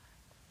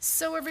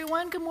So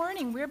everyone, good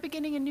morning. We're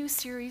beginning a new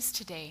series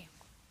today.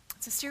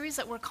 It's a series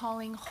that we're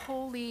calling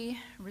Holy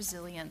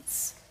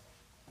Resilience.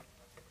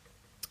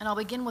 And I'll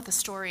begin with a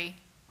story.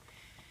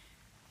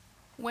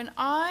 When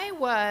I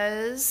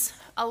was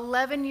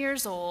 11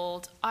 years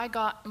old, I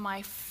got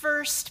my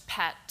first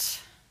pet.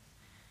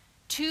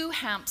 2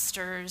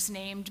 hamsters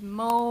named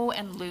Mo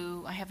and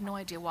Lou. I have no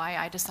idea why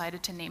I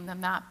decided to name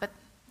them that, but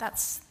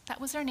that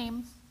was their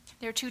name.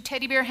 They're 2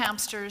 teddy bear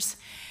hamsters.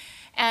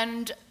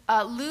 And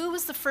Lou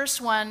was the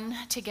first one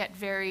to get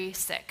very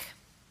sick.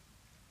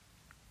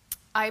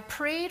 I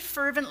prayed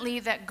fervently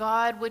that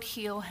God would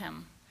heal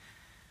him,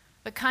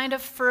 the kind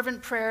of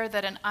fervent prayer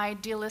that an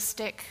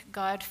idealistic,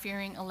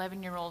 God-fearing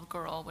 11-year-old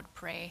girl would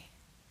pray.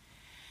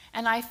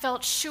 And I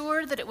felt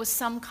sure that it was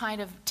some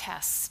kind of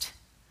test,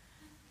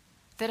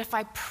 that if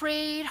I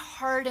prayed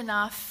hard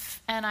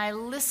enough and I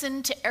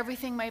listened to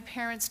everything my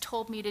parents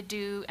told me to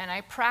do and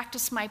I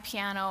practiced my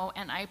piano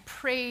and I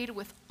prayed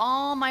with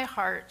all my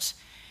heart,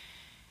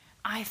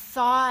 I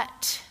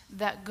thought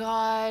that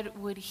God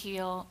would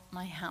heal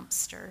my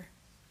hamster.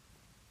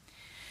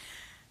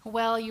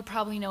 Well, you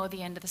probably know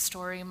the end of the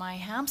story. My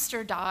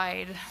hamster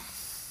died.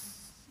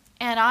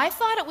 And I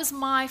thought it was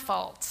my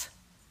fault.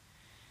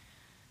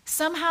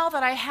 Somehow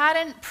that I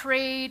hadn't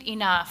prayed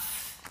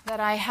enough,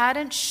 that I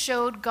hadn't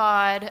showed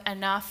God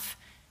enough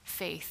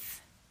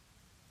faith.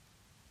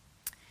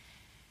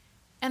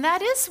 And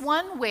that is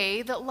one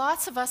way that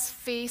lots of us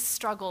face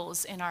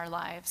struggles in our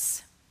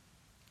lives.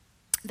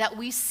 That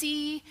we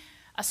see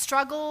a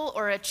struggle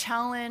or a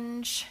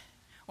challenge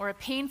or a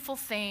painful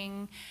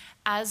thing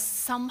as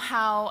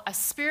somehow a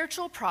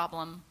spiritual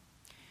problem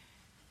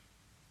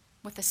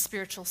with a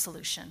spiritual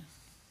solution.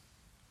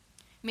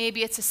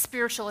 Maybe it's a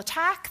spiritual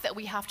attack that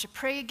we have to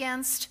pray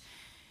against.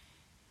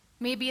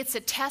 Maybe it's a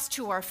test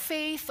to our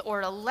faith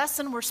or a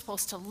lesson we're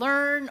supposed to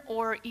learn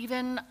or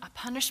even a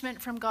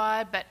punishment from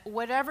God. But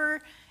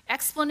whatever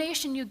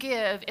explanation you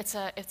give, it's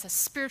a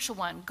spiritual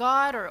one.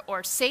 God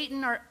or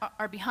Satan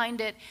are behind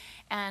it,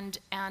 and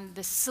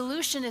the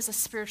solution is a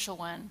spiritual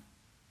one.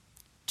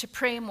 To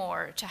pray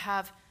more, to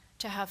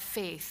have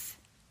faith.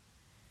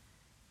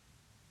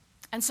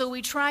 And so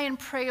we try and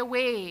pray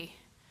away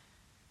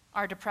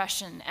our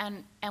depression,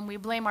 and we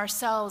blame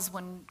ourselves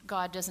when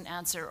God doesn't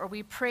answer, or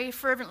we pray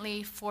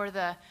fervently for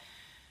the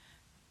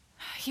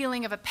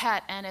healing of a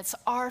pet, and it's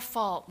our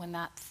fault when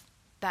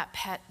that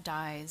pet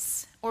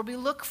dies, or we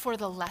look for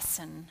the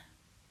lesson.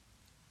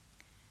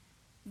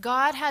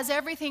 God has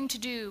everything to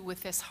do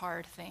with this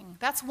hard thing.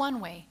 That's one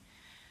way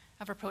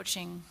of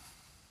approaching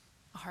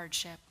a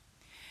hardship.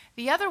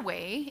 The other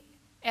way,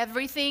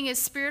 everything is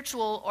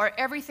spiritual or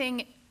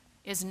everything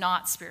is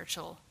not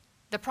spiritual.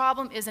 The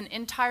problem is an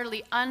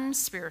entirely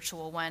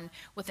unspiritual one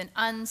with an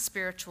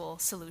unspiritual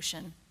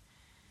solution.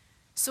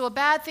 So a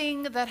bad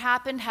thing that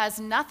happened has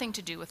nothing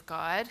to do with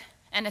God,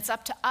 and it's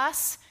up to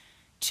us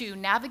to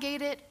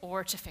navigate it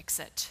or to fix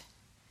it.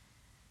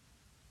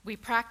 We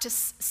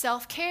practice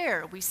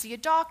self-care. We see a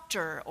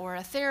doctor or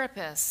a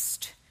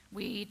therapist.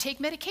 We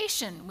take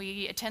medication.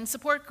 We attend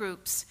support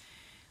groups.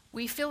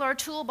 We fill our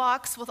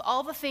toolbox with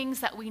all the things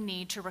that we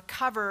need to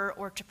recover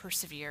or to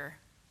persevere.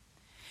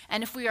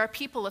 And if we are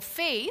people of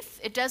faith,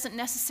 it doesn't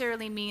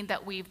necessarily mean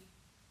that we've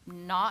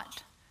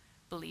not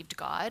believed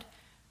God,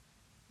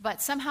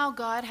 but somehow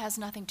God has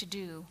nothing to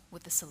do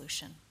with the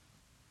solution.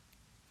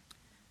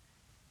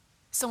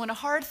 So when a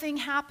hard thing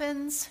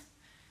happens,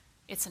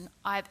 it's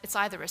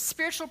either a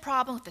spiritual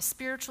problem with a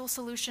spiritual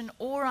solution,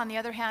 or on the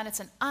other hand,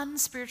 it's an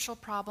unspiritual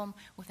problem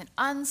with an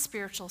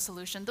unspiritual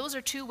solution. Those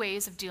are 2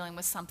 ways of dealing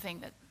with something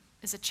that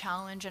is a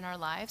challenge in our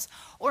lives.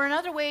 Or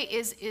another way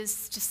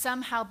is to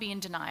somehow be in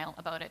denial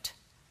about it.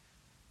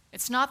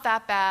 It's not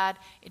that bad.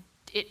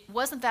 It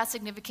wasn't that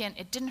significant.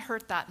 It didn't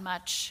hurt that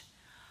much.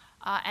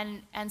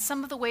 And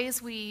some of the ways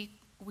we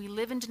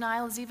live in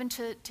denial is even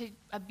to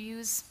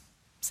abuse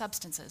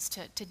substances,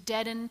 to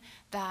deaden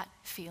that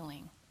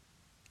feeling.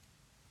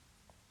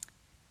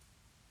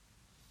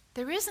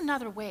 There is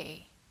another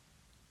way.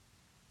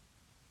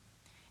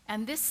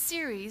 And this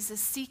series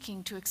is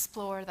seeking to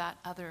explore that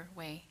other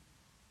way.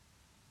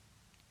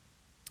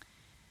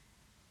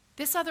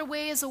 This other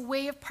way is a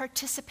way of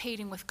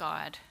participating with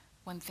God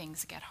when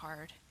things get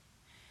hard.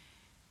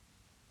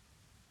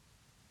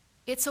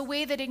 It's a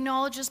way that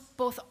acknowledges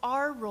both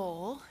our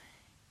role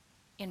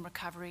in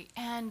recovery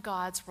and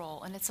God's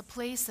role, and it's a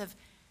place of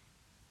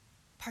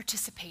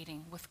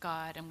participating with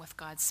God and with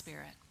God's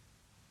Spirit.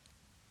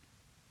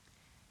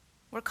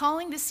 We're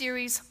calling this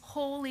series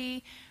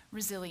Holy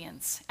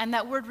Resilience, and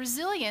that word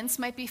resilience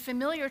might be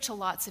familiar to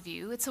lots of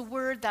you. It's a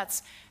word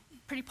that's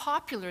pretty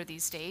popular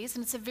these days,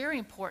 and it's a very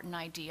important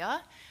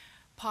idea,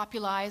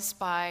 popularized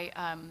by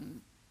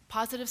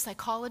positive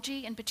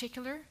psychology in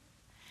particular.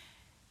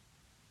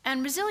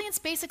 And resilience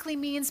basically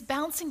means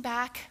bouncing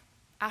back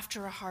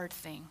after a hard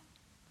thing,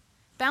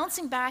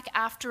 bouncing back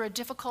after a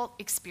difficult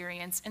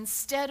experience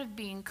instead of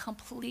being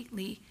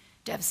completely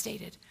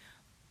devastated.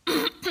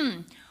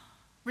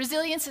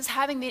 Resilience is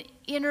having the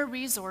inner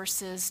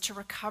resources to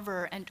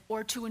recover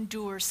or to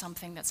endure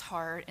something that's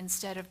hard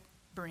instead of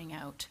burning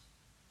out.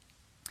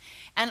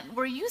 And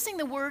we're using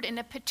the word in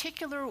a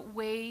particular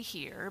way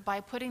here by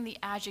putting the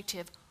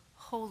adjective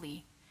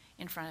holy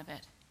in front of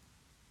it.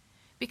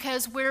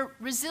 Because where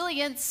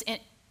resilience,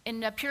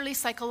 in a purely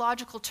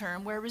psychological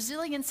term, where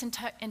resilience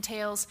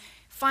entails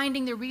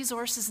finding the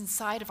resources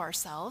inside of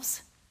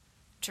ourselves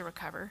to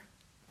recover,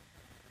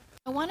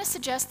 I want to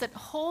suggest that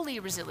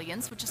holy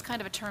resilience, which is kind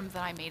of a term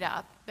that I made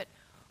up, but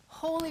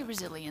holy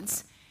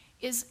resilience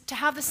is to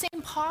have the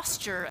same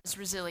posture as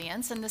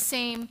resilience and the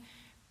same,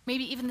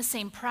 maybe even the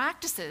same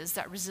practices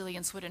that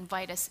resilience would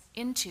invite us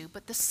into,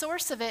 but the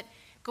source of it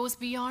goes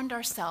beyond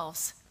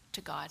ourselves to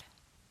God.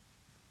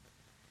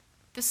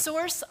 The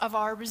source of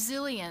our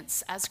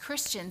resilience as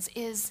Christians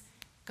is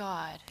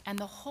God and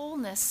the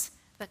wholeness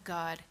that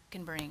God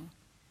can bring.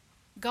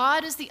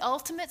 God is the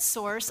ultimate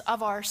source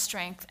of our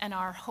strength and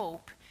our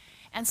hope,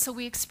 and so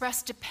we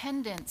express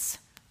dependence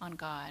on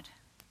God.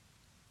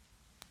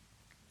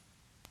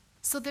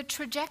 So the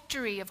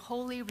trajectory of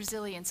holy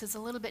resilience is a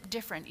little bit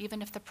different,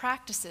 even if the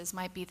practices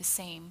might be the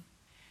same.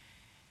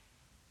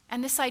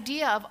 And this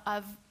idea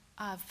of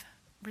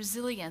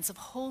resilience, of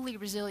holy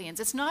resilience,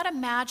 it's not a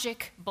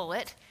magic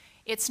bullet.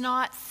 It's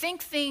not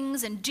think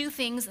things and do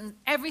things and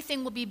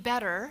everything will be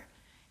better.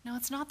 No,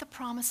 it's not the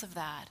promise of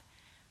that.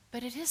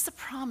 But it is the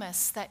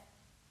promise that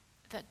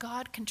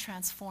God can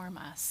transform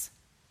us.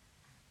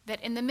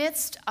 That in the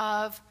midst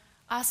of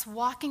us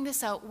walking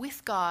this out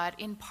with God,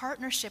 in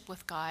partnership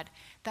with God,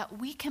 that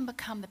we can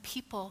become the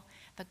people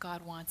that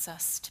God wants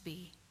us to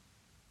be.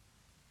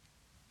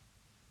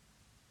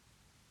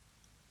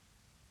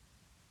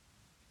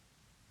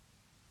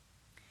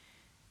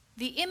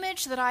 The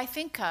image that I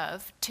think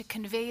of to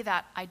convey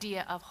that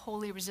idea of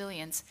holy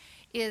resilience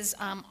is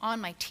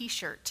on my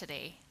t-shirt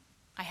today.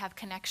 I have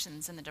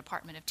connections in the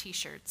department of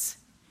t-shirts.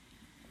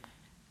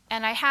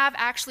 And I have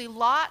actually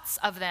lots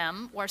of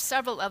them, or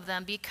several of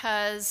them,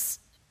 because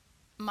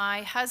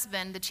my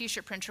husband, the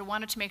t-shirt printer,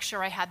 wanted to make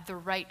sure I had the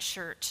right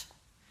shirt.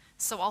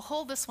 So I'll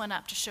hold this one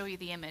up to show you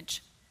the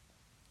image.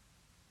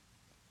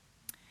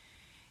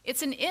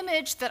 It's an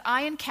image that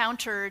I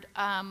encountered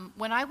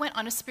when I went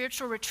on a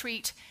spiritual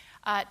retreat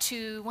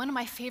to one of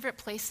my favorite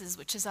places,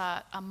 which is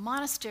a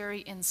monastery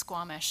in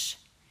Squamish.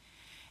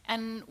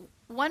 And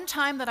one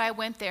time that I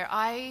went there,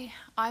 I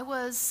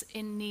was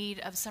in need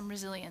of some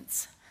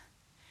resilience.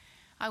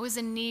 I was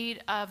in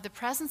need of the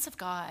presence of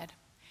God.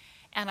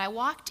 And I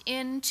walked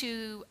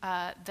into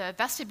the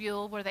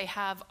vestibule where they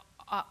have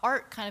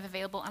art kind of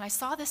available, and I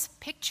saw this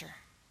picture.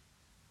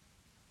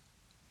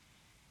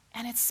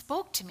 And it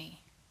spoke to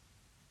me.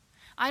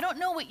 I don't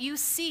know what you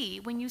see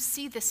when you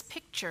see this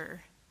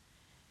picture,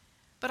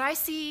 but I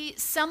see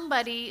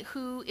somebody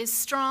who is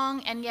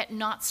strong and yet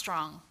not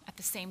strong at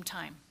the same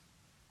time.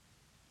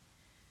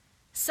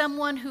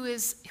 Someone who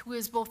is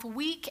both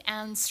weak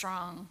and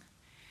strong.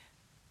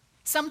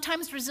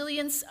 Sometimes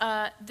resilience,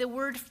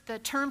 the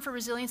term for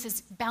resilience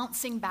is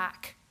bouncing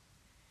back.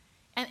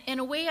 And in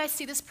a way, I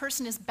see this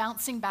person is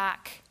bouncing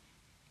back.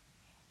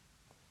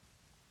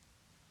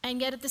 And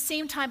yet at the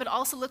same time, it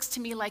also looks to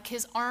me like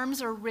his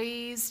arms are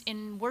raised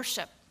in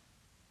worship.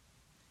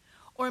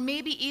 Or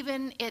maybe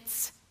even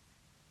it's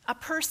a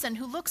person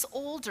who looks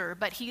older,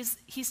 but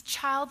he's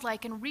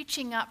childlike and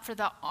reaching up for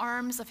the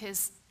arms of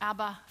his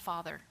Abba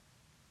Father.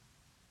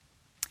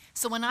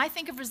 So when I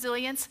think of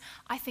resilience,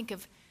 I think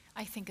of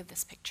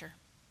this picture.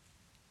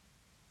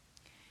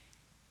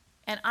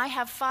 And I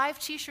have 5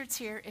 t-shirts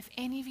here. If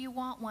any of you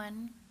want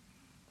one,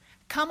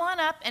 come on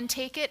up and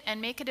take it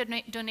and make it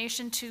a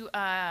donation to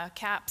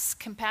CAPS,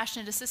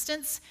 Compassionate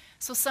Assistance,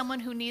 so someone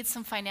who needs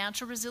some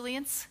financial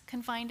resilience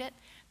can find it.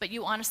 But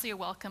you honestly are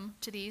welcome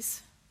to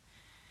these.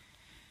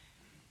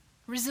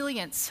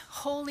 Resilience,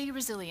 holy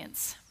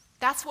resilience.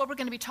 That's what we're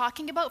going to be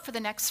talking about for the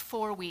next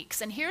 4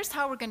 weeks. And here's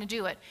how we're going to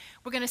do it.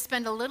 We're going to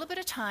spend a little bit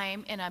of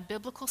time in a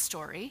biblical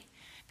story,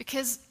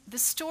 because the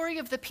story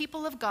of the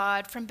people of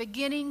God from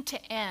beginning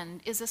to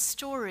end is a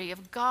story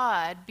of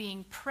God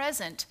being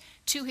present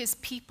to his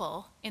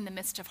people in the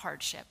midst of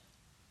hardship.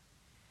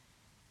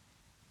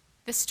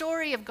 The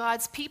story of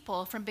God's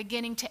people from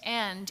beginning to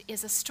end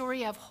is a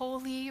story of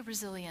holy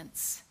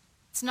resilience.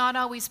 It's not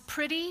always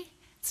pretty,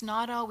 it's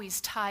not always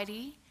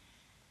tidy,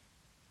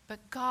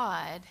 but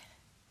God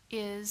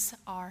is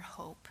our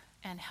hope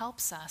and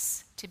helps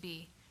us to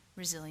be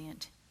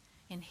resilient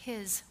in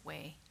his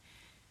way.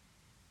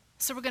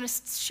 So we're going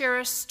to share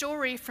a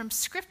story from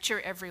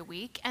Scripture every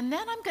week, and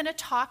then I'm going to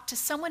talk to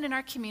someone in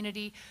our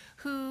community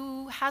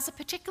who has a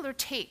particular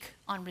take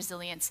on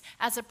resilience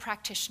as a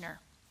practitioner.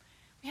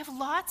 We have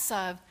lots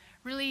of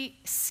really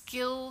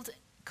skilled,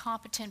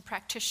 competent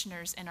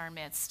practitioners in our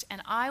midst,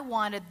 and I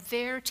wanted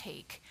their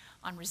take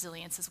on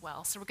resilience as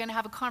well. So we're going to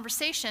have a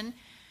conversation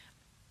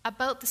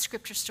about the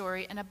Scripture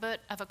story and a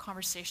bit of a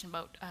conversation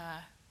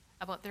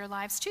about their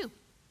lives too.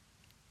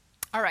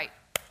 All right,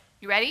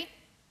 you ready?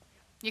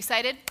 You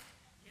excited?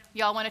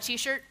 Y'all want a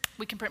t-shirt?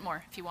 We can print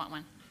more if you want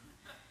one.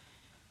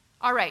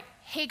 All right,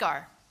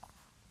 Hagar.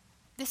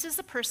 This is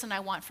the person I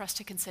want for us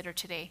to consider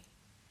today.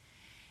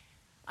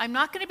 I'm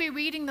not going to be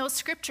reading those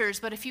scriptures,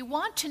 but if you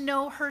want to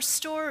know her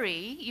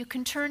story, you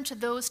can turn to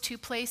those two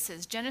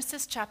places,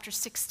 Genesis chapter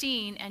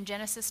 16 and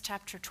Genesis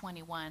chapter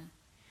 21.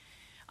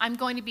 I'm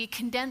going to be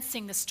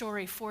condensing the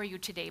story for you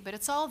today, but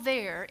it's all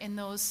there in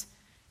those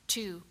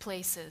two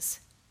places.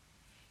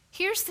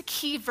 Here's the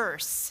key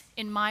verse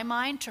in my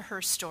mind to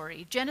her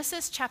story,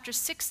 Genesis chapter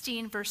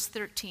 16, verse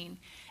 13.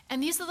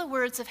 And these are the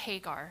words of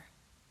Hagar.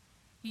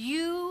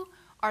 You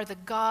are the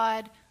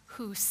God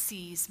who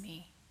sees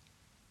me.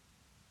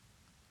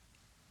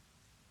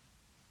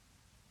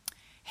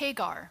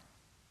 Hagar,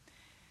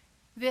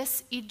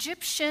 this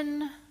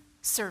Egyptian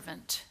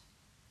servant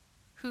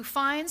who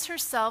finds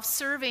herself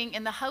serving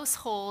in the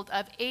household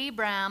of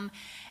Abram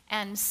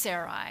and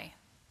Sarai,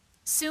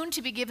 soon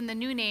to be given the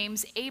new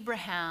names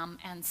Abraham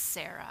and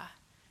Sarah.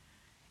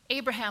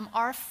 Abraham,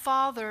 our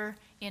father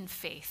in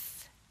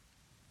faith.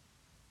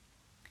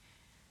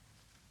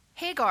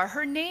 Hagar,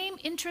 her name,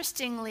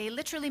 interestingly,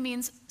 literally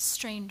means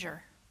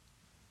stranger.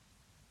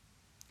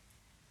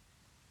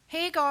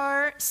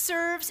 Hagar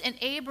serves in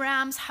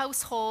Abraham's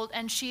household,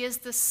 and she is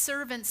the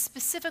servant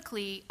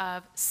specifically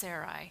of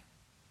Sarai.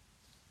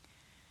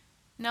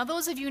 Now,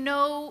 those of you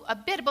know a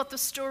bit about the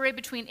story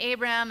between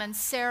Abraham and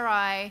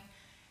Sarai.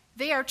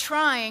 They are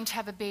trying to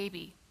have a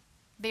baby.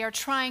 They are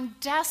trying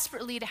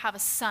desperately to have a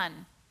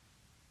son.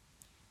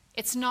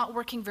 It's not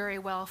working very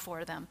well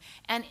for them.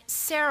 And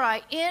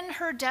Sarai, in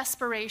her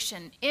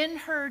desperation, in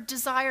her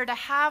desire to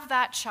have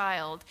that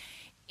child,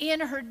 in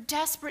her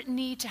desperate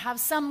need to have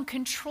some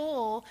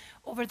control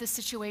over the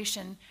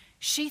situation,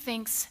 she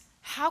thinks,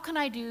 how can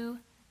I do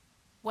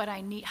what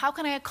I need? How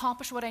can I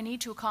accomplish what I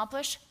need to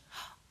accomplish?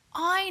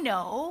 I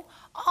know,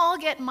 I'll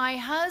get my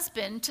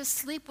husband to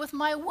sleep with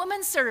my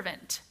woman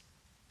servant.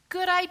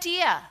 Good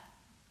idea.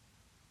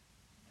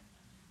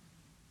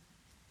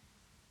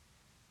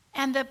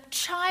 And the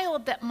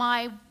child that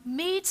my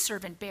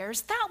maidservant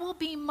bears, that will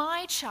be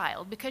my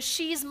child because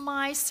she's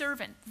my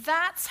servant.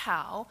 That's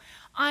how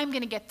I'm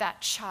going to get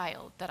that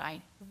child that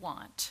I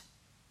want.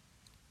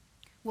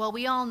 Well,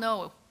 we all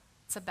know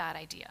it's a bad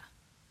idea.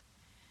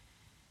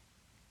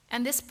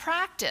 And this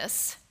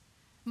practice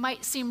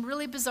might seem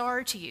really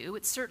bizarre to you.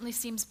 It certainly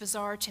seems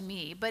bizarre to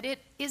me, but it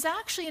is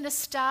actually an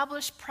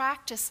established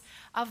practice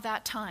of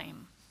that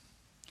time.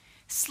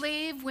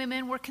 Slave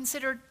women were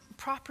considered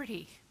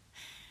property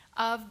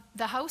of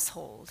the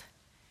household.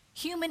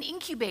 Human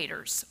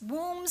incubators,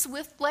 wombs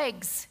with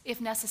legs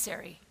if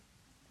necessary.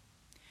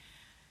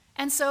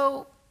 And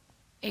so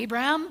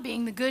Abraham,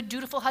 being the good,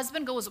 dutiful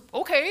husband, goes,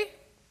 okay,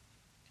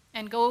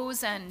 and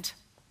goes and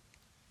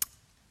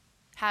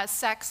has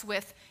sex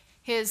with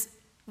his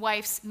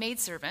wife's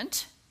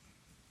maidservant,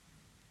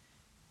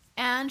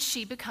 and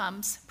she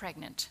becomes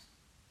pregnant.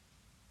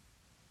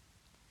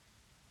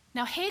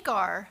 Now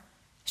Hagar,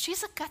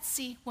 she's a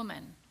gutsy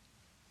woman.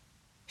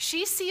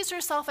 She sees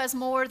herself as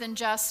more than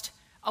just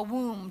a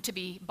womb to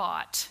be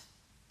bought.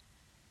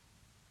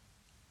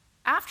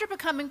 After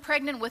becoming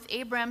pregnant with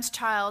Abraham's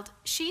child,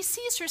 she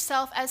sees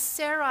herself as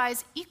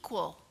Sarai's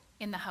equal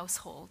in the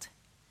household.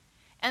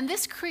 And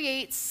this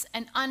creates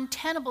an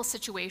untenable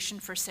situation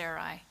for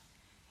Sarai.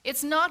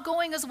 It's not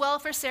going as well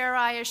for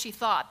Sarai as she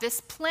thought.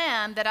 This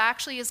plan that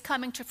actually is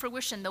coming to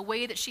fruition the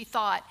way that she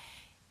thought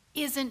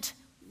isn't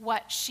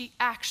what she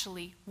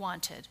actually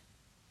wanted.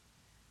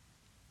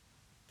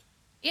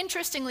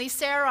 Interestingly,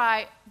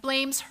 Sarai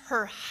blames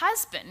her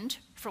husband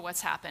for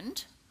what's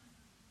happened.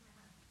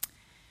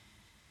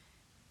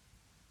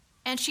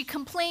 And she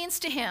complains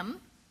to him.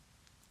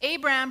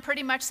 Abraham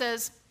pretty much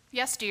says,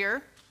 yes,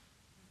 dear.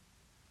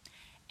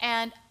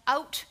 And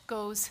out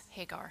goes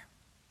Hagar.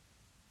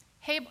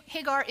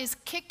 Hagar is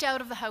kicked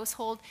out of the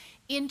household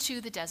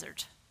into the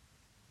desert.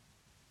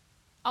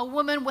 A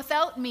woman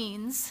without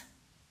means,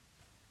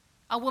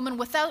 a woman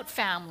without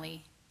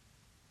family,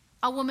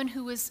 a woman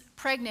who is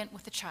pregnant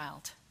with a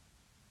child,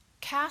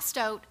 cast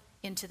out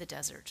into the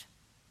desert.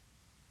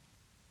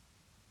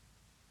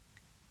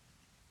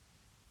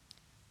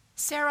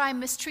 Sarai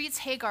mistreats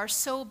Hagar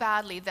so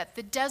badly that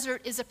the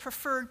desert is a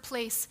preferred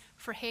place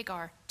for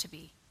Hagar to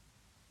be.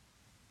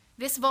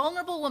 This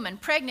vulnerable woman,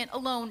 pregnant,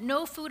 alone,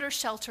 no food or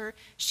shelter,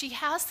 she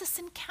has this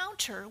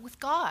encounter with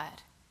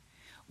God.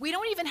 We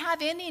don't even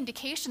have any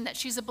indication that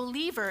she's a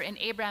believer in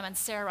Abraham and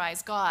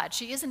Sarai's God.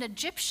 She is an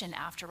Egyptian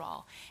after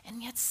all.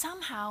 And yet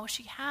somehow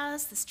she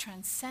has this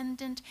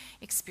transcendent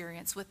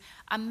experience with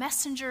a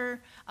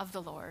messenger of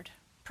the Lord,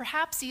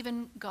 perhaps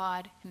even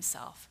God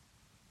himself.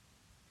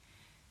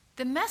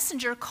 The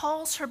messenger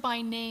calls her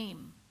by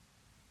name,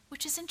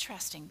 which is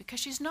interesting because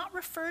she's not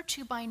referred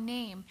to by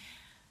name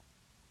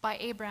by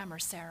Abraham or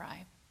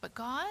Sarai. But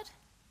God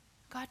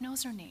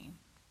knows her name.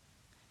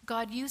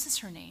 God uses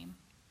her name.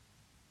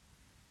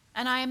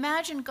 And I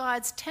imagine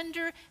God's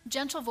tender,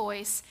 gentle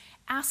voice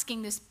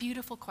asking this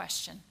beautiful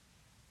question.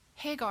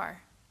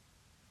 Hagar,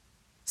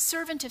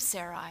 servant of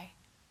Sarai,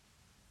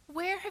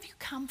 where have you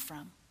come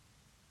from?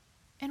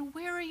 And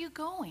where are you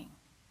going?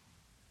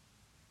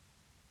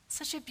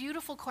 Such a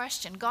beautiful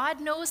question. God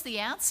knows the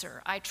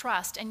answer, I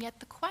trust, and yet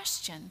the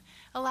question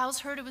allows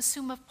her to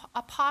assume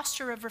a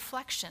posture of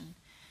reflection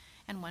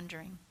and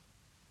wondering.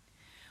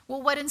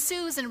 Well, what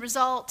ensues in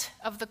result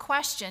of the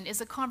question is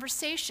a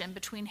conversation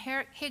between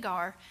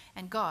Hagar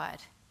and God.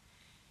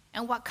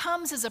 And what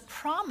comes is a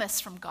promise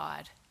from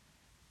God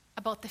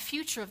about the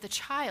future of the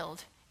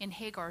child in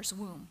Hagar's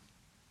womb.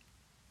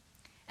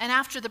 And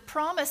after the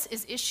promise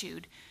is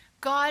issued,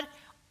 God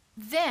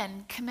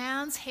then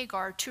commands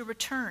Hagar to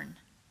return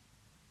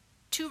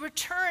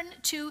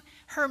to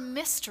her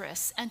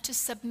mistress and to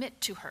submit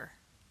to her.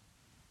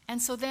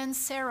 And so then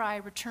Sarai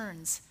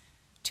returns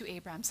to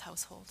Abraham's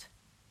household.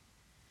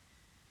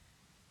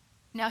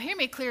 Now, hear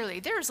me clearly.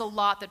 There is a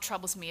lot that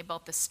troubles me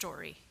about this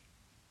story.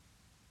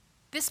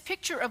 This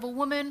picture of a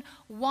woman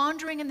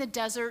wandering in the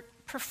desert,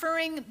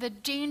 preferring the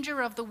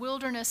danger of the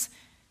wilderness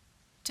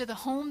to the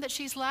home that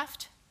she's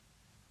left,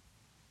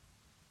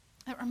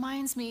 it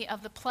reminds me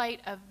of the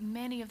plight of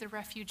many of the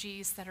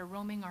refugees that are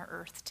roaming our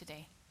earth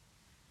today,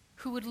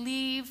 who would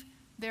leave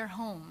their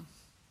home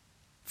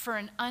for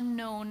an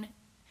unknown,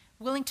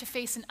 willing to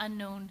face an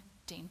unknown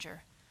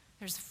danger.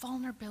 There's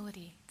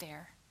vulnerability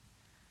there.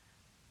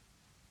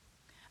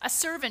 A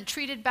servant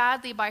treated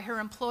badly by her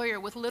employer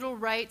with little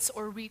rights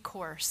or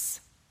recourse,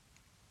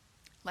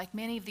 like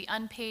many of the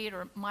unpaid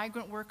or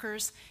migrant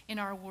workers in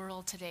our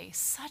world today.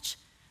 Such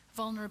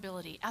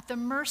vulnerability, at the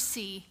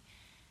mercy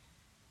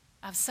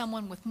of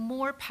someone with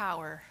more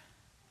power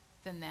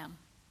than them.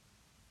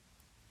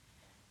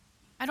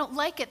 I don't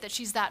like it that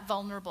she's that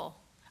vulnerable.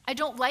 I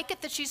don't like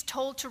it that she's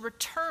told to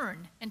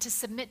return and to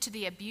submit to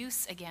the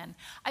abuse again.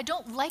 I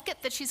don't like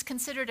it that she's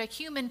considered a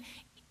human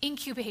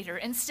incubator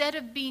instead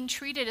of being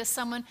treated as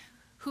someone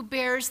who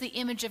bears the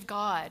image of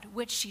God,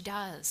 which she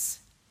does.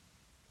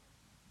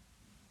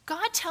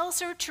 God tells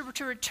her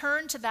to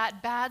return to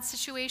that bad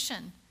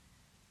situation.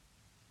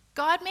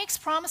 God makes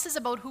promises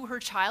about who her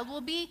child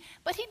will be,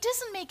 but he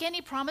doesn't make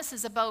any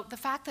promises about the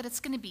fact that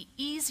it's going to be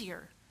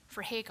easier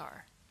for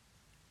Hagar.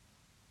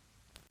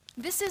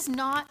 This is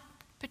not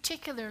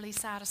particularly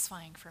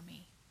satisfying for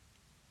me.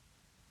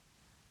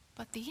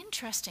 But the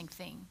interesting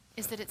thing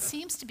is that it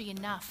seems to be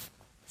enough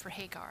for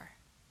Hagar.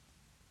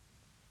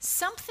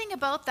 Something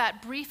about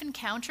that brief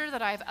encounter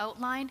that I've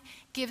outlined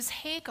gives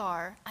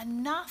Hagar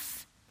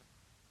enough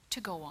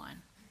to go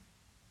on.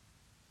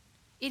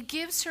 It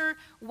gives her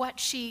what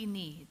she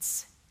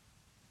needs.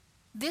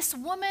 This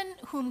woman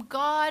whom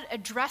God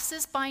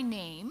addresses by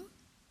name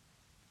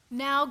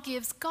now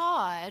gives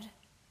God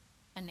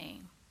a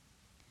name.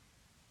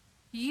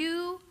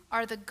 You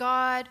are the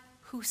God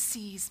who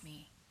sees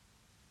me.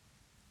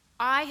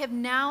 I have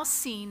now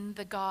seen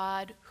the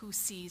God who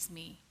sees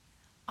me.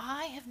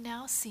 I have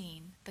now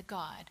seen the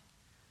God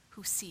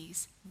who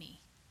sees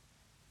me.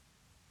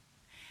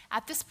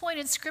 At this point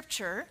in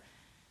Scripture,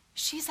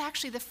 she's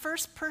actually the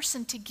first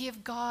person to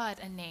give God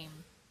a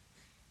name.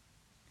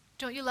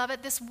 Don't you love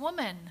it? This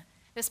woman,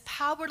 this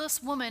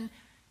powerless woman,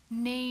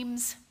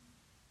 names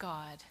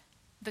God,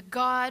 the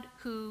God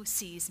who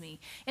sees me.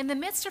 In the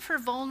midst of her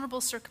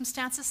vulnerable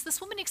circumstances,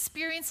 this woman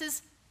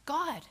experiences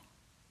God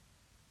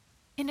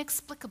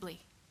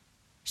inexplicably.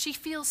 She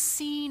feels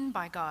seen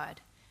by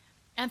God.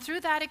 And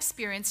through that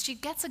experience, she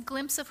gets a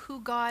glimpse of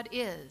who God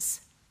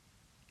is.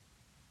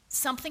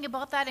 Something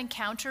about that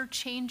encounter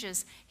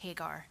changes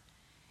Hagar.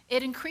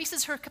 It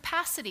increases her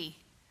capacity.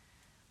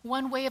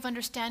 One way of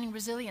understanding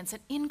resilience, an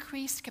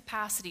increased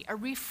capacity, a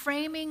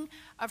reframing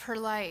of her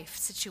life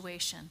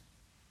situation.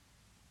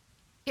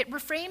 It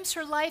reframes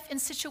her life in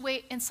such a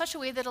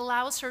way that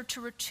allows her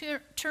to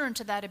return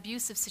to that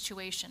abusive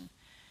situation.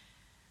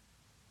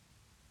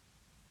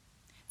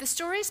 The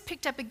story is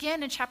picked up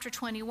again in chapter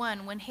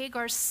 21 when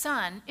Hagar's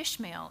son,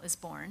 Ishmael, is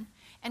born,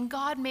 and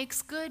God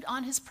makes good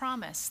on his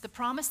promise. The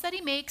promise that he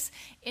makes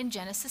in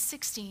Genesis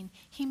 16,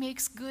 he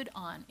makes good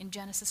on in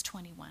Genesis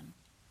 21.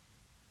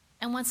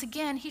 And once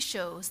again, he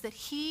shows that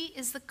he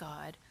is the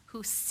God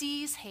who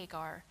sees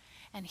Hagar,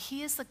 and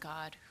he is the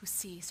God who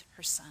sees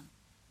her son.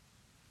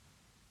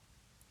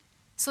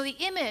 So the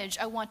image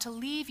I want to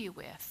leave you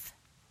with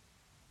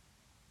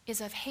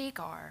is of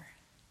Hagar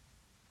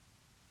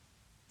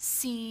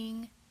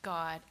seeing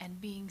God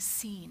and being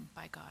seen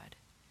by God.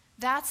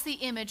 That's the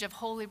image of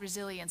holy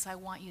resilience I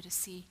want you to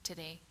see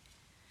today.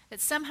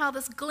 That somehow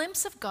this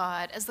glimpse of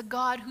God as the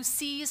God who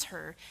sees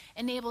her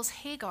enables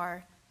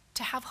Hagar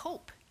to have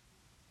hope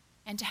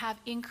and to have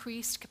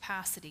increased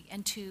capacity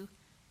and to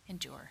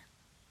endure.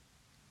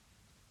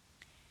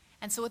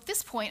 And so at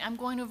this point, I'm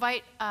going to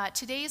invite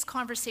today's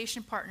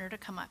conversation partner to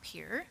come up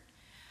here.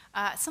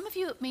 Some of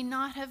you may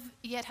not have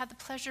yet had the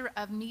pleasure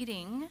of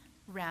meeting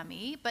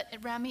Rami, but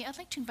Rami, I'd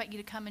like to invite you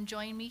to come and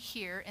join me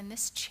here in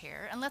this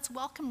chair. And let's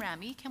welcome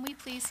Rami. Can we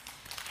please,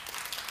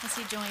 as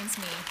he joins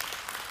me.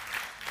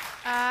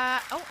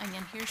 And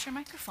then here's your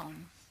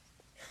microphone.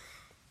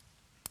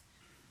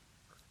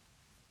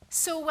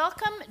 So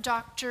welcome,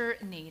 Dr.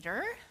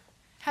 Nader.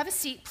 Have a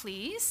seat,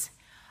 please.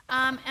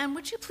 And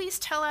would you please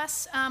tell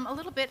us a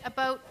little bit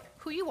about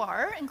who you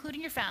are, including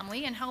your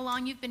family, and how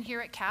long you've been here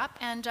at CAP,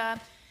 and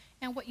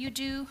what you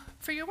do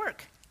for your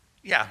work?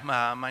 Yeah,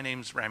 my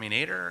name's Rami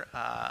Nader.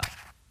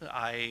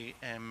 I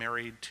am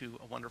married to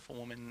a wonderful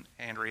woman,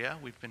 Andrea.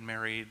 We've been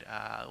married,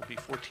 it'll be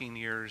 14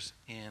 years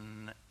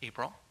in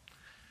April.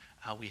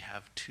 We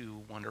have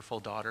two wonderful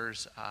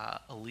daughters.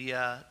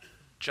 Aaliyah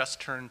just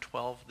turned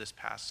 12 this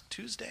past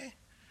Tuesday,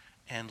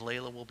 and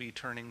Layla will be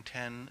turning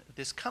 10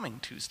 this coming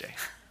Tuesday.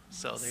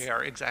 So they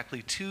are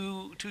exactly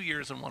two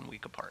years and 1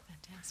 week apart.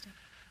 Fantastic.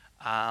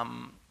 I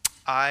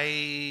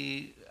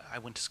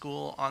went to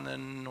school on the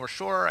North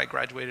Shore. I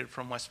graduated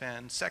from West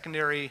Van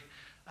Secondary.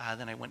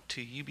 Then I went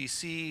to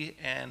UBC,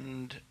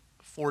 and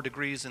 4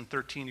 degrees and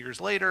 13 years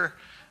later,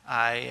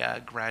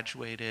 I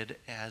graduated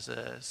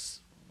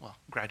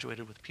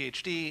graduated with a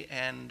PhD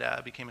and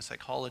became a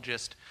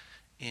psychologist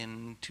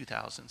in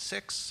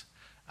 2006,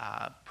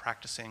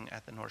 practicing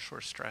at the North Shore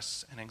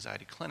Stress and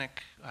Anxiety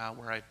Clinic,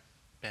 where I've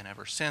been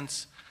ever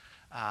since.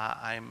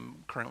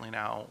 I'm currently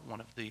now one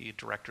of the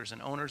directors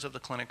and owners of the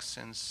clinic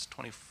since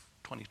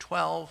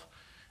 2012,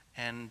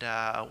 and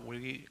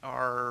we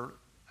are,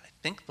 I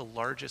think, the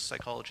largest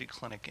psychology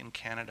clinic in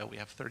Canada. We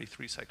have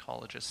 33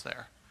 psychologists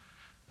there.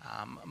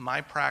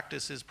 My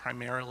practice is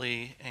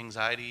primarily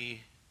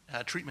anxiety,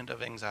 treatment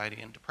of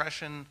anxiety and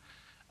depression,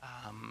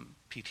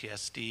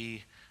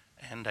 PTSD,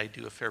 and I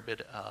do a fair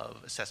bit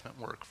of assessment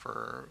work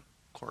for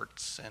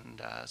courts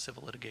and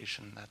civil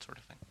litigation, that sort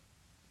of thing.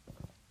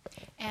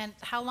 And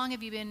how long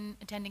have you been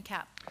attending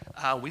CAP?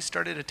 We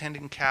started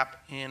attending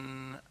CAP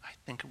in, I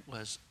think it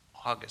was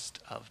August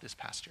of this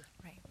past year.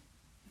 Right.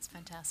 That's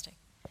fantastic.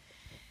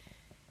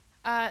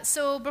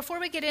 So before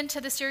we get into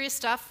the serious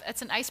stuff,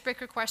 it's an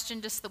icebreaker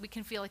question just so that we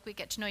can feel like we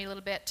get to know you a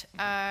little bit.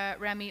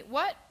 Remy,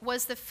 what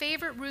was the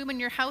favorite room in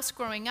your house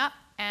growing up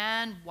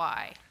and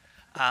why?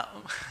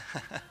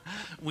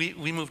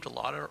 We moved a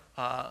lot.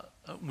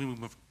 We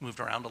moved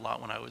around a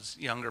lot when I was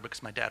younger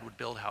because my dad would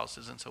build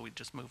houses, and so we'd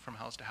just move from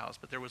house to house.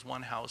 But there was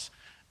one house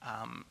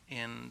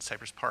in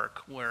Cypress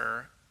Park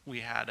where we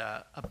had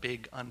a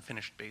big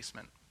unfinished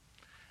basement.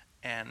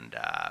 And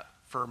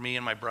for me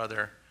and my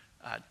brother,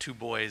 2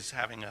 boys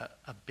having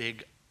a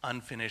big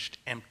unfinished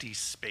empty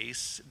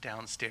space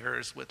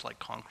downstairs with like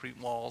concrete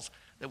walls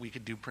that we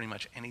could do pretty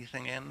much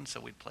anything in. So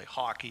we'd play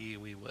hockey,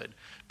 we would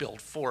build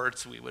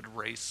forts, we would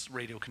race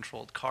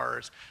radio-controlled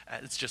cars.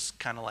 It's just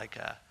kind of like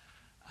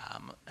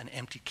an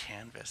empty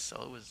canvas.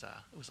 So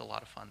it was a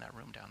lot of fun, that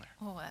room down there.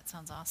 Oh, that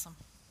sounds awesome.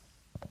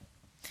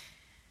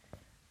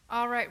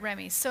 All right,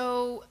 Remy.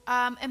 So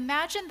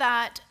imagine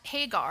that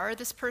Hagar,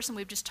 this person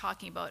we've just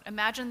talking about,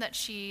 imagine that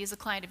she's a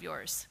client of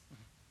yours.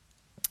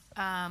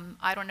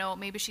 I don't know,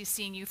 maybe she's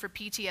seeing you for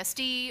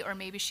PTSD, or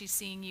maybe she's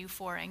seeing you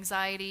for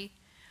anxiety,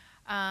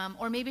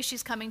 or maybe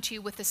she's coming to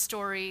you with a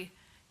story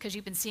because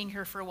you've been seeing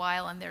her for a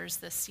while and there's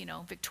this,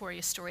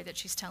 victorious story that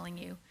she's telling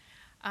you.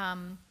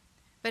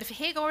 But if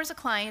Hagar is a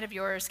client of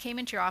yours, came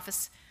into your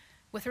office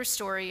with her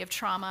story of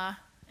trauma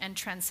and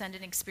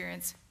transcendent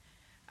experience,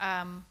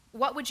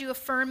 what would you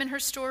affirm in her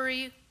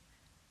story?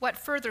 What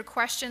further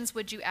questions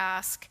would you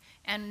ask?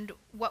 And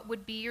what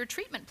would be your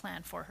treatment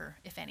plan for her,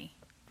 if any?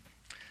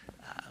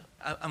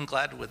 I'm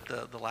glad with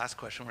the last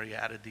question where you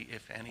added the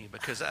if any,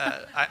 because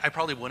I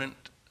probably wouldn't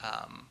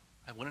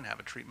have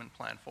a treatment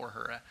plan for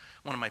her.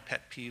 One of my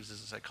pet peeves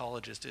as a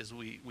psychologist is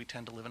we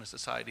tend to live in a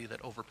society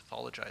that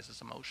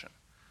over-pathologizes emotion.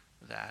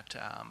 That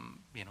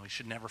you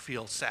should never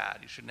feel sad,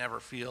 you should never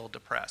feel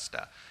depressed.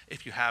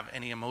 If you have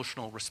any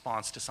emotional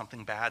response to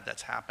something bad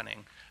that's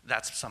happening,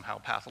 that's somehow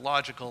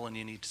pathological and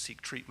you need to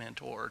seek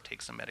treatment or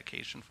take some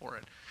medication for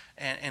it.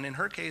 And in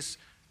her case,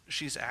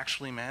 she's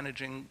actually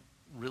managing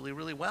really,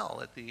 really well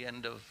at the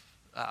end of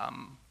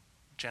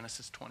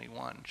Genesis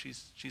 21.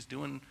 She's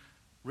doing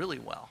really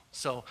well.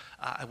 So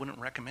I wouldn't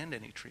recommend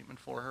any treatment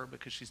for her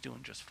because she's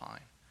doing just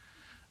fine.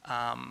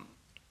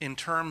 In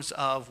terms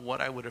of what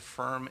I would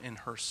affirm in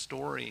her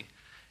story,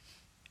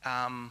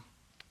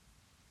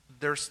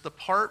 there's the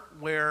part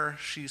where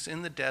she's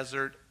in the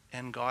desert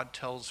and God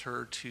tells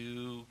her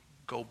to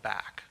go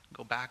back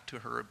to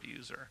her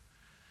abuser.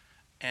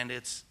 And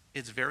it's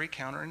very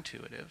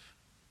counterintuitive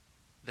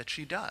that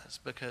she does,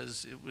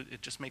 because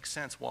it just makes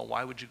sense. Well,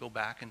 why would you go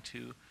back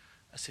into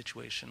a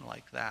situation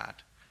like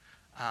that?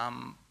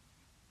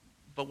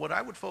 But what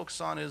I would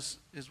focus on is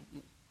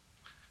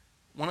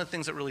one of the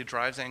things that really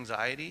drives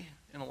anxiety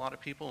in a lot of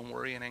people, and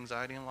worry and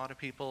anxiety in a lot of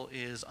people,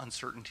 is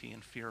uncertainty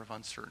and fear of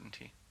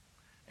uncertainty.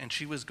 And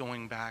she was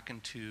going back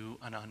into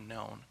an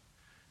unknown.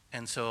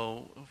 And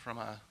so from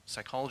a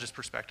psychologist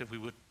perspective, we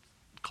would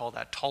call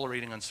that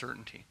tolerating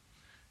uncertainty.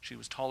 She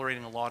was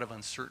tolerating a lot of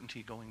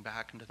uncertainty going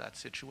back into that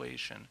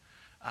situation.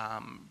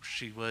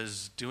 She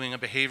was doing a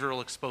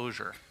behavioral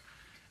exposure,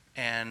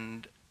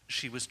 and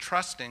she was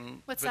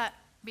trusting. What's that,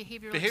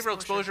 behavioral exposure? Behavioral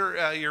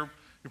exposure, you're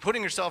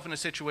putting yourself in a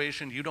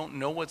situation, you don't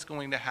know what's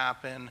going to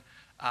happen,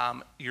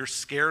 you're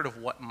scared of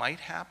what might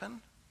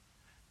happen,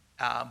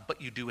 but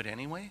you do it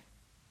anyway,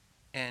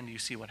 and you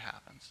see what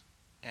happens.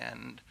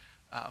 And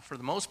for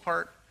the most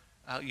part,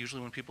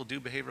 usually when people do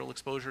behavioral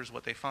exposures,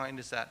 what they find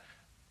is that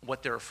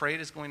what they're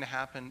afraid is going to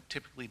happen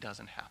typically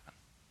doesn't happen.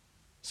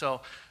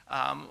 So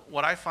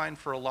what I find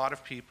for a lot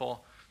of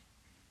people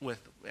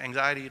with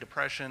anxiety,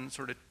 depression,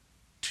 sort of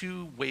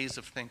two ways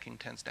of thinking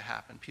tends to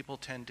happen. People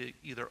tend to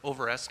either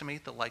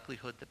overestimate the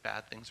likelihood that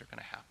bad things are going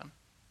to happen.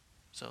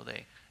 So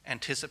they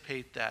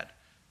anticipate that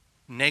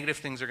negative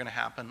things are going to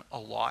happen a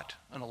lot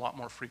and a lot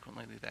more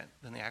frequently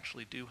than they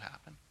actually do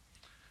happen.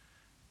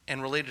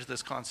 And related to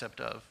this concept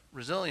of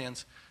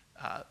resilience,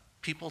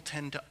 people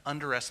tend to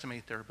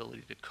underestimate their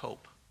ability to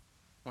cope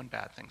when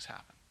bad things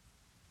happen.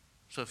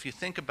 So if you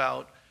think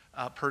about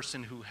a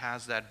person who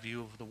has that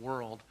view of the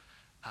world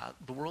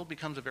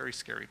becomes a very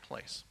scary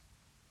place,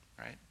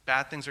 right?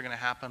 Bad things are going to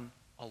happen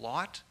a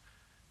lot,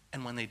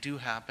 and when they do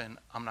happen,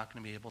 I'm not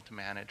going to be able to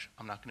manage,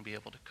 I'm not going to be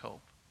able to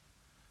cope.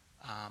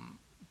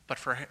 But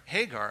for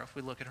Hagar, if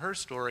we look at her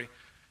story,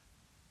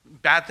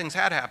 bad things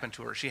had happened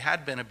to her. She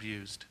had been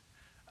abused,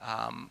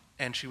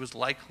 and she was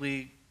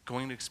likely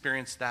going to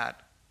experience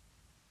that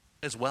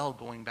as well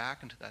going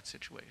back into that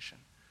situation.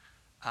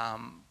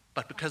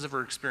 But because of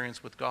her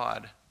experience with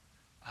God,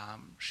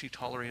 she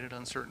tolerated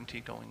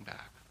uncertainty going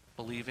back,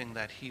 believing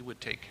that he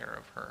would take care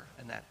of her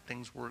and that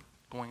things were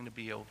going to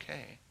be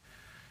okay.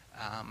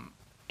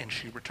 And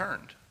she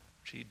returned.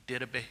 She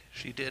did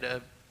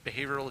a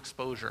behavioral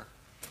exposure,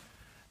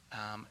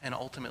 and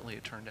ultimately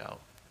it turned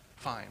out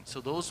fine. So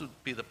those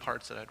would be the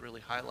parts that I'd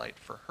really highlight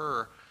for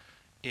her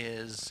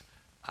is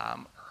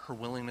her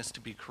willingness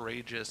to be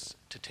courageous,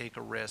 to take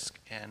a risk,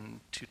 and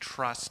to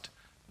trust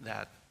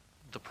that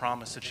the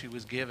promise that she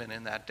was given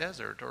in that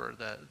desert, or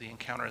the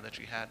encounter that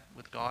she had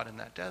with God in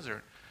that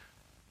desert,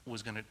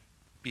 was going to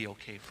be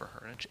okay for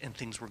her, and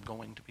things were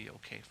going to be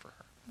okay for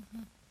her.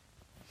 Mm-hmm.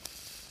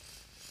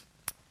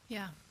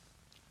 Yeah,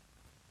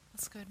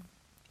 that's good.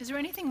 Is there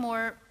anything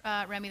more,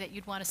 Remy, that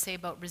you'd want to say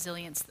about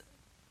resilience,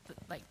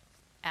 like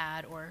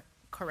add or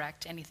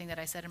correct anything that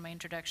I said in my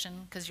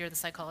introduction? Because you're the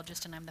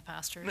psychologist and I'm the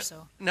pastor,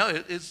 so. No,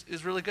 it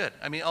is really good.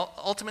 I mean,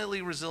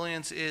 ultimately,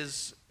 resilience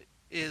is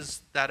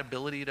that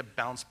ability to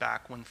bounce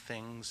back when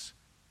things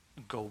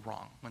go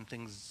wrong, when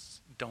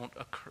things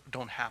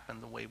don't happen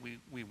the way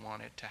we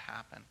want it to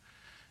happen.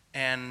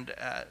 And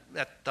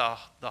at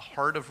the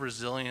heart of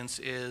resilience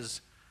is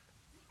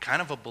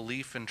kind of a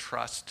belief and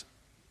trust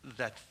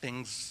that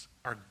things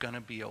are going to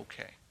be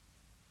okay,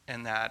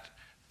 and that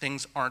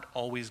things aren't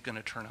always going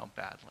to turn out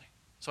badly.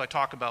 So I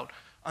talk about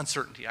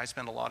uncertainty. I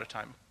spend a lot of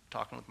time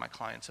talking with my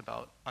clients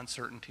about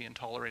uncertainty and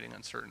tolerating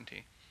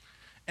uncertainty.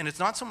 And it's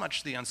not so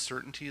much the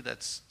uncertainty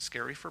that's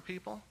scary for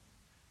people,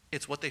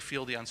 it's what they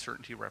feel the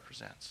uncertainty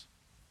represents.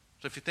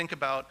 So if you think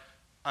about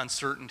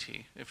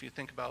uncertainty, if you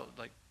think about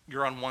like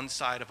you're on one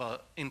side of an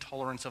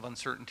intolerance of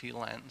uncertainty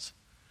lens,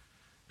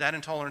 that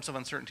intolerance of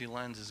uncertainty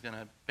lens is going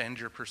to bend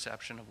your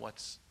perception of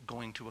what's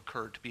going to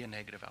occur to be a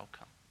negative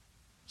outcome.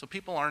 So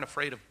people aren't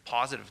afraid of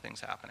positive things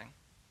happening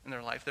in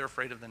their life, they're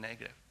afraid of the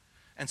negative.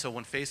 And so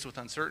when faced with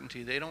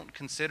uncertainty, they don't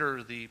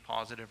consider the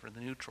positive or the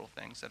neutral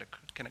things that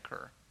can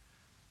occur.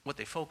 What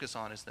they focus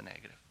on is the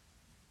negative.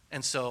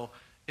 And so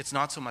it's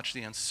not so much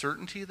the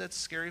uncertainty that's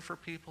scary for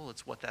people,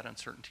 it's what that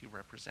uncertainty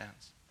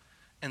represents.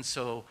 And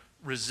so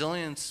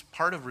resilience,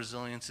 part of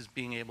resilience is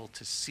being able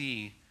to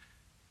see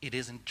it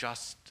isn't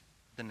just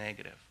the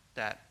negative,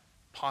 that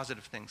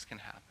positive things can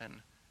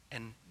happen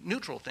and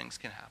neutral things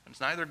can happen. It's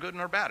neither good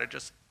nor bad, it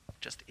just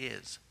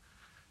is.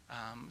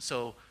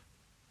 So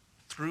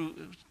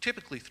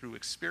typically through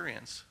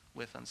experience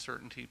with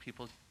uncertainty,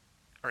 people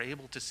are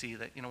able to see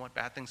that, you know what,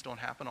 bad things don't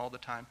happen all the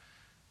time,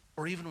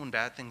 or even when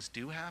bad things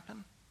do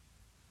happen,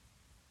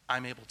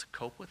 I'm able to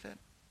cope with it,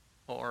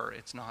 or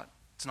it's not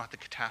the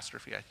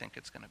catastrophe I think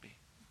it's going to be.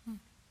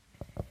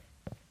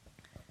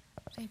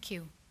 Thank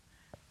you.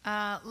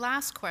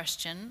 Last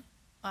question.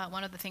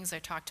 One of the things I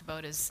talked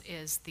about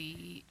is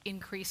the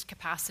increased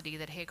capacity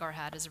that Hagar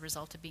had as a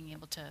result of being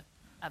able to,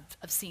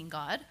 of seeing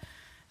God,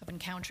 of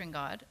encountering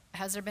God.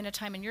 Has there been a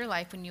time in your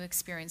life when you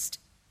experienced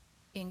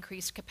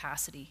increased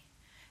capacity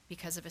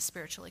because of a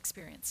spiritual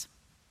experience?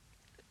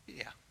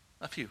 Yeah,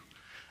 a few.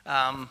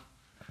 I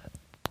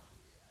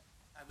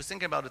was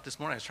thinking about it this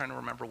morning. I was trying to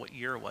remember what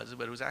year it was,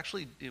 but it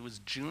was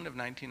June of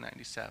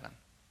 1997.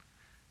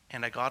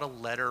 And I got a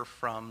letter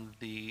from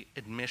the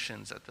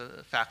admissions at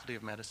the Faculty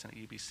of Medicine at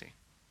UBC.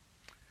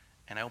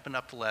 And I opened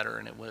up the letter,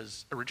 and it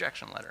was a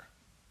rejection letter.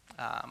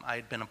 I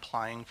had been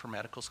applying for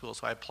medical school,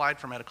 so I applied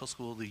for medical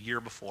school the year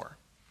before,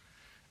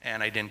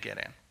 and I didn't get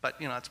in. But,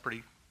 you know, that's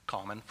pretty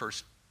common.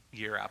 First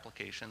year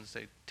applications,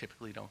 they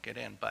typically don't get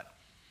in. But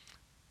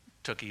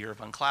took a year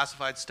of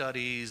unclassified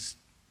studies,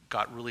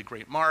 got really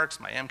great marks.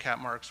 My MCAT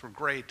marks were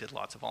great, did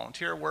lots of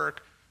volunteer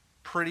work.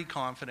 Pretty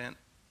confident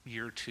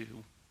year 2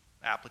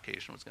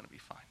 application was going to be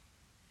fine.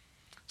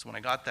 So when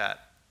I got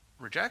that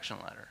rejection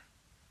letter,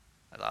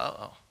 I thought,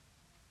 uh-oh.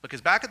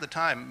 Because back in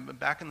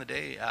the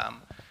day,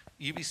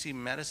 UBC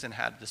Medicine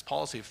had this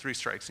policy of 3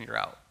 strikes and you're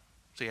out.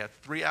 So you had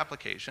 3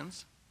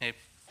 applications, and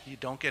if you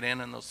don't get in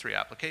those 3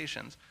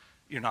 applications,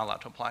 you're not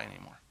allowed to apply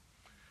anymore.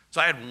 So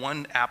I had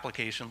 1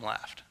 application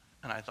left,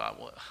 and I thought,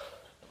 well,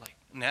 like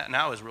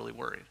now I was really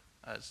worried.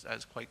 I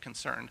was quite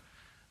concerned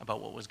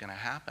about what was going to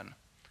happen.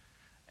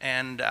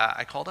 And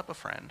I called up a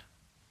friend,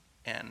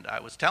 and I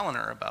was telling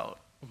her about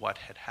what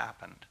had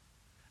happened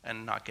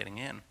and not getting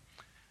in.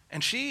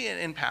 And she,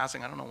 in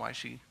passing, I don't know why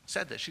she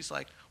said this, she's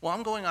like, well,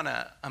 I'm going on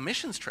a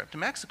missions trip to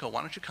Mexico.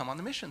 Why don't you come on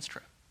the missions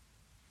trip?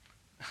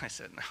 I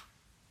said, no,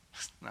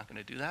 I'm not going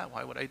to do that.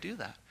 Why would I do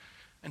that?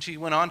 And she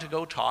went on to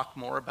go talk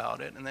more about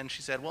it. And then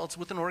she said, well, it's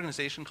with an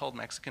organization called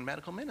Mexican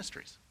Medical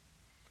Ministries.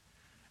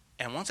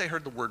 And once I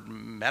heard the word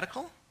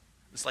medical,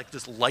 it's like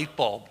this light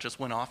bulb just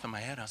went off in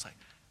my head. I was like,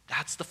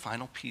 that's the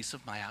final piece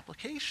of my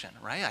application,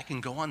 right? I can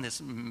go on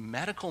this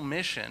medical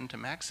mission to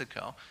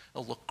Mexico.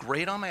 It'll look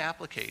great on my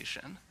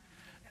application,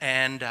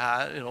 and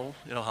it'll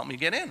help me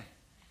get in.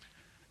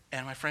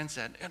 And my friend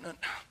said,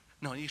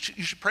 no, you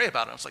should pray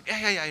about it. I was like,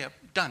 yeah,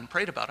 done,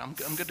 prayed about it. I'm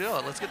good to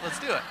go. Let's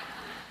do it.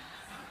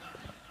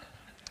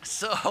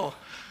 So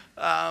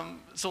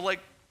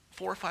like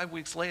 4 or 5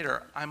 weeks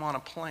later, I'm on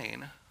a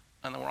plane,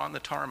 and we're on the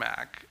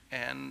tarmac,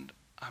 and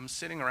I'm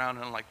sitting around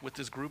and like with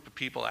this group of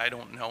people, I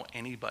don't know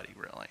anybody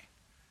really.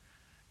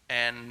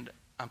 And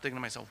I'm thinking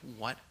to myself,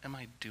 what am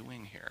I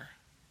doing here?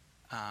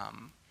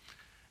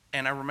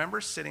 And I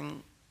remember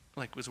sitting,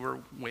 like as we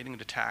were waiting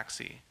to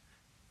taxi,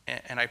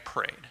 and I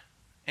prayed.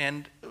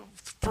 And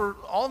for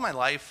all of my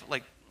life,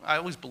 like I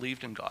always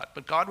believed in God,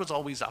 but God was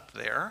always up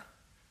there,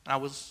 and I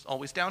was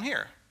always down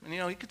here. And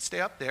He could stay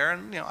up there,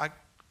 and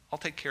I'll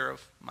take care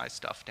of my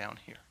stuff down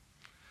here.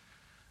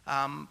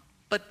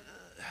 But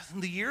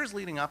the years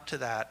leading up to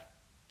that,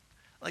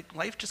 like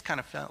life just kind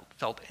of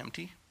felt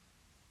empty,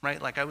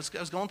 right? Like I was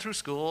going through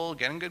school,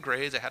 getting good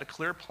grades. I had a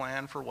clear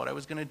plan for what I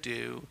was going to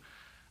do,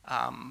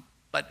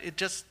 but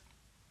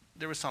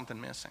there was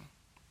something missing.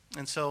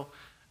 And so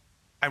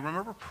I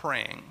remember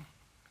praying,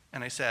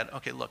 and I said,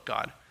 okay, look,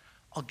 God,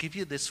 I'll give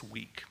you this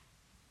week.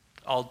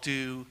 I'll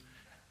do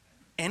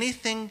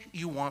anything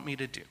you want me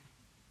to do.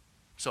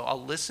 So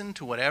I'll listen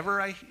to whatever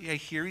I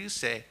hear you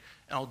say,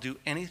 and I'll do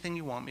anything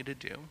you want me to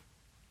do.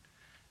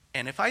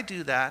 And if I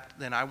do that,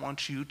 then I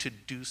want you to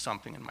do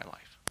something in my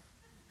life.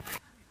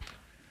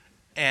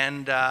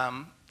 And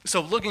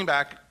so looking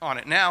back on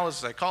it now, as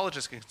a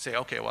psychologist, I can say,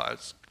 okay, well, I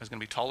was going to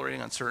be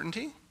tolerating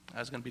uncertainty. I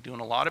was going to be doing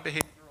a lot of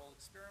behavioral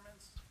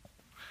experiments.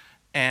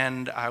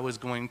 And I was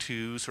going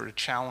to sort of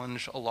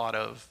challenge a lot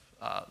of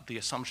the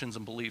assumptions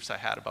and beliefs I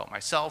had about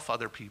myself,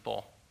 other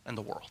people, and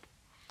the world.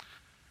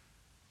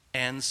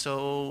 And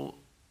so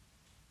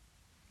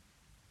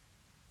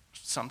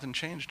something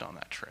changed on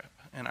that trip.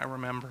 And I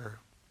remember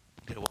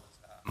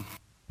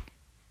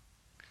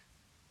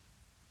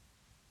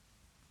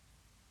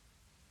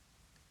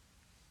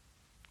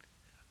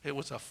it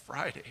was a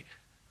Friday.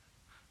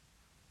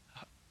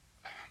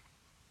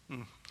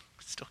 It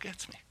still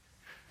gets me.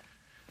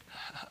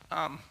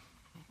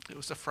 It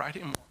was a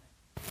Friday morning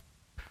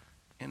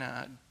in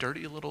a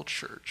dirty little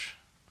church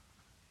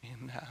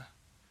in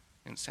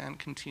San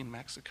Quintin,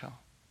 Mexico.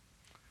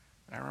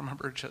 And I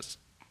remember just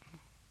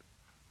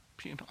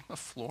being on the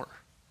floor,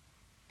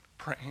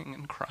 praying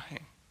and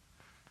crying,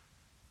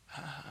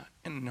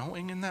 and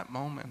knowing in that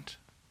moment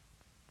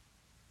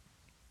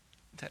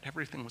that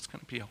everything was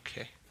going to be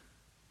okay.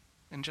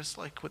 And just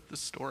like with the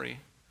story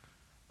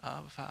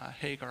of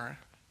Hagar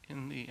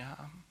when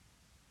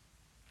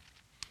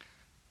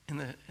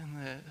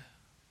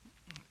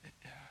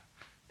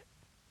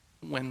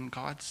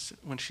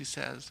she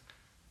says,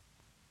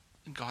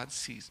 God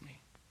sees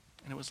me.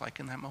 And it was like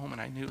in that moment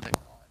I knew that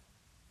God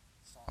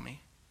saw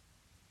me.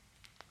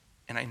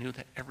 And I knew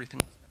that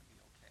everything was going to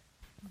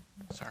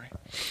be okay. Sorry.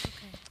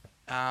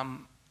 Okay.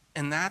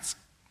 And that's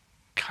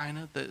kind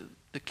of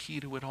the key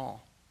to it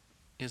all,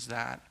 is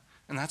that,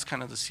 and that's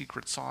kind of the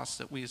secret sauce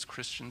that we as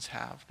Christians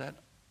have, that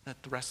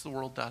the rest of the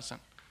world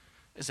doesn't,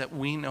 is that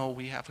we know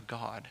we have a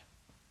God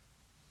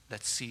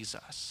that sees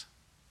us.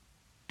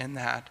 And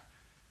that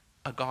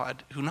a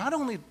God who not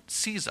only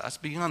sees us,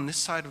 being on this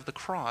side of the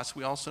cross,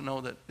 we also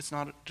know that it's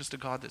not just a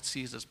God that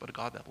sees us, but a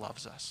God that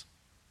loves us.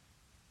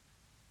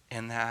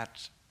 And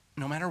that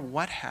no matter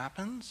what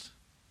happens,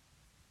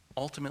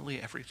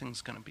 ultimately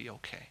everything's going to be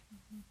okay.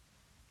 Mm-hmm.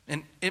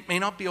 And it may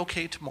not be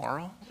okay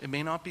tomorrow. It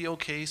may not be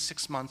okay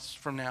 6 months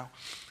from now.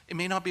 It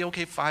may not be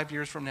okay 5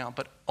 years from now,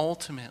 but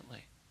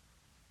ultimately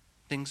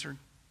things are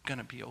going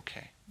to be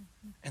okay.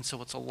 Mm-hmm. And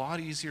so it's a lot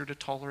easier to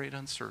tolerate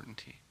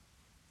uncertainty.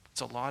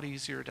 It's a lot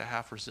easier to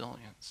have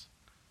resilience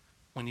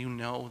when you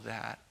know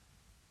that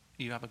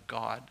you have a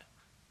God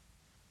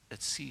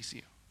that sees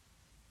you.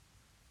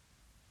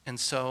 And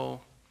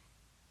so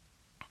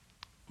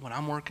when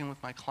I'm working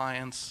with my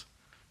clients,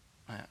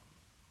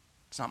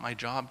 it's not my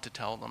job to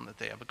tell them that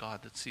they have a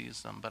God that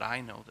sees them, but I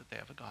know that they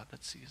have a God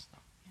that sees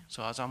them. Yeah.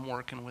 So as I'm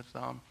working with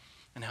them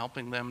and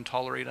helping them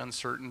tolerate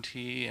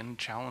uncertainty and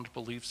challenge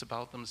beliefs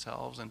about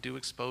themselves and do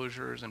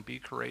exposures and be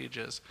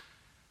courageous,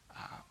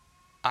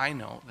 I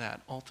know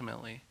that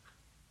ultimately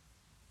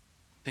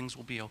things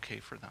will be okay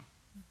for them,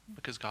 mm-hmm.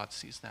 because God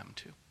sees them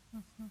too.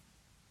 Mm-hmm.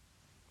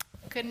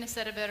 Couldn't have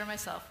said it better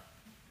myself.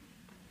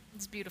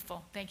 It's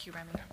beautiful. Thank you, Remy.